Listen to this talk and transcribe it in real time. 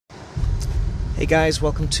Hey guys,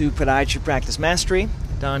 welcome to Podiatry Practice Mastery.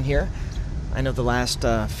 Don here. I know the last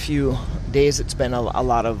few days it's been a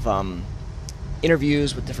lot of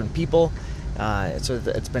interviews with different people, so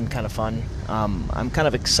it's been kind of fun. I'm kind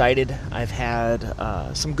of excited. I've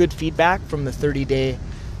had some good feedback from the 30-day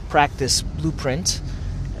practice blueprint.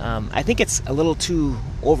 I think it's a little too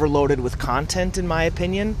overloaded with content in my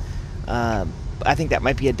opinion. I think that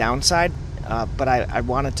might be a downside. But I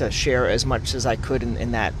wanted to share as much as I could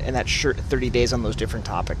in that short 30 days on those different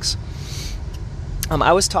topics.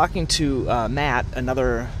 I was talking to Matt,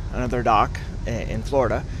 another doc in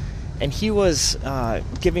Florida, and he was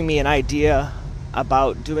giving me an idea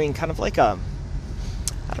about doing kind of like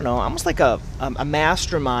almost like a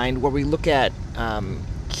mastermind where we look at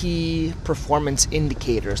key performance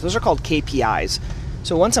indicators. Those are called KPIs.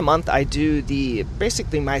 So once a month I do I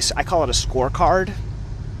call it a scorecard.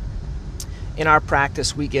 In our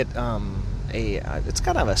practice, we get it's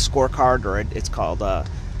kind of a scorecard, or it's called a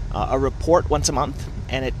report once a month,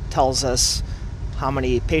 and it tells us how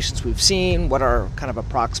many patients we've seen, what our kind of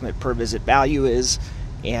approximate per visit value is,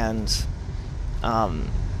 and how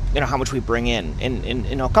much we bring in.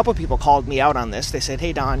 And a couple of people called me out on this. They said,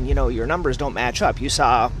 "Hey Don, your numbers don't match up. You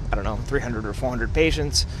saw 300 or 400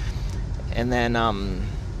 patients, and then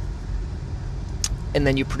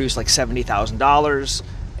you produced like $70,000."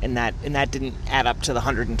 And that didn't add up to the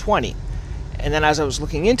 120. And then as I was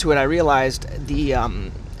looking into it, I realized the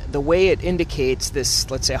way it indicates this,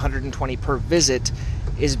 let's say 120 per visit,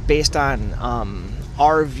 is based on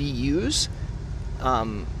RVUs,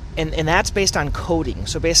 and that's based on coding.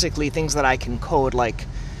 So basically, things that I can code, like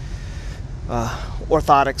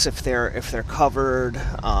orthotics if they're covered,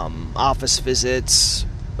 office visits,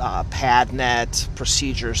 PadNet,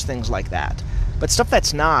 procedures, things like that. But stuff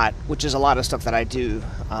that's not, which is a lot of stuff that I do,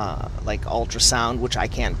 like ultrasound, which I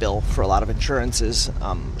can't bill for a lot of insurances,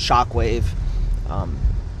 shockwave,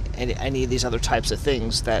 any of these other types of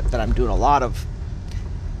things that I'm doing a lot of,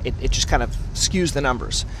 it just kind of skews the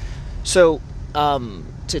numbers. So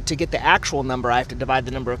to get the actual number, I have to divide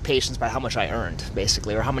the number of patients by how much I earned,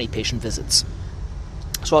 basically, or how many patient visits.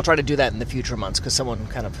 So I'll try to do that in the future months, because someone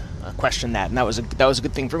kind of questioned that, and that was a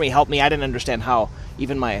good thing for me. Helped me. I didn't understand how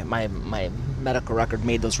even my medical record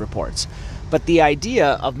made those reports. But the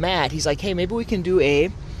idea of Matt, he's like, hey, maybe we can do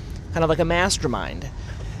a kind of like a mastermind.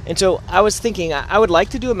 And so I was thinking I would like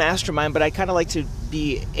to do a mastermind, but I kind of like to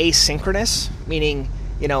be asynchronous, meaning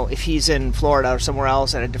if he's in Florida or somewhere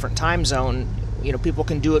else at a different time zone, people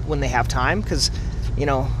can do it when they have time, because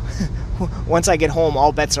once I get home,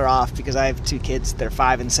 all bets are off, because I have two kids. They're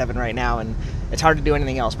 5 and 7 right now, and it's hard to do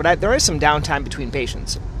anything else. But there is some downtime between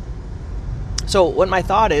patients. So what my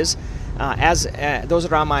thought is, as those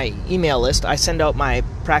that are on my email list, I send out my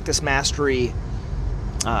Practice Mastery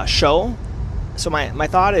show. So my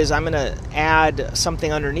thought is I'm going to add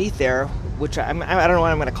something underneath there, which I don't know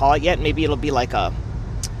what I'm going to call it yet. Maybe it'll be like some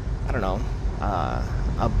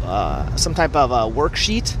type of a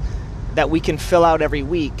worksheet that we can fill out every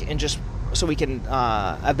week, and just so we can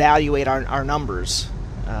evaluate our numbers.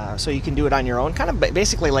 So you can do it on your own, kind of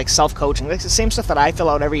basically like self-coaching. Like the same stuff that I fill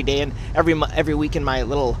out every day and every week in my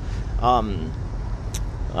little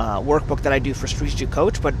workbook that I do for Strategic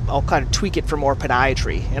Coach, but I'll kind of tweak it for more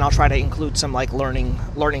podiatry, and I'll try to include some like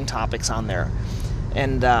learning topics on there.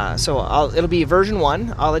 And so it'll be version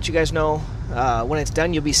 1. I'll let you guys know when it's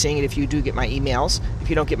done. You'll be seeing it if you do get my emails. If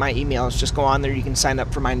you don't get my emails, just go on there. You can sign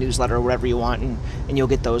up for my newsletter or whatever you want, and you'll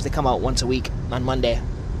get those. They come out once a week on Monday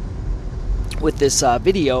with this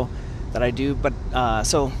video that I do. But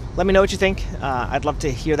so let me know what you think. I'd love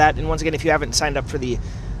to hear that. And once again, if you haven't signed up for the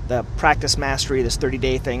Practice Mastery, this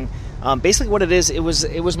 30-day thing, basically what it is, it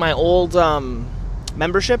was my old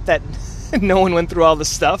membership that no one went through all this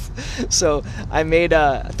stuff. So I made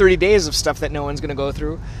 30 days of stuff that no one's going to go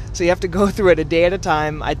through. So you have to go through it a day at a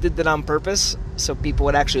time. I did that on purpose, so people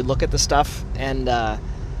would actually look at the stuff and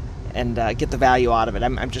get the value out of it.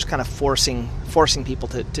 I'm just kind of forcing people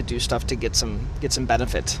to do stuff to get some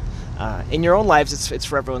benefit in your own lives. It's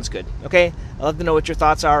for everyone's good. Okay, I'd love to know what your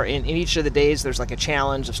thoughts are. In each of the days, there's like a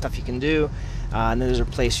challenge of stuff you can do, and then there's a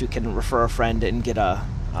place you can refer a friend and get a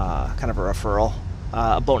kind of a referral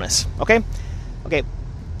bonus. Okay,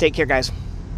 take care, guys.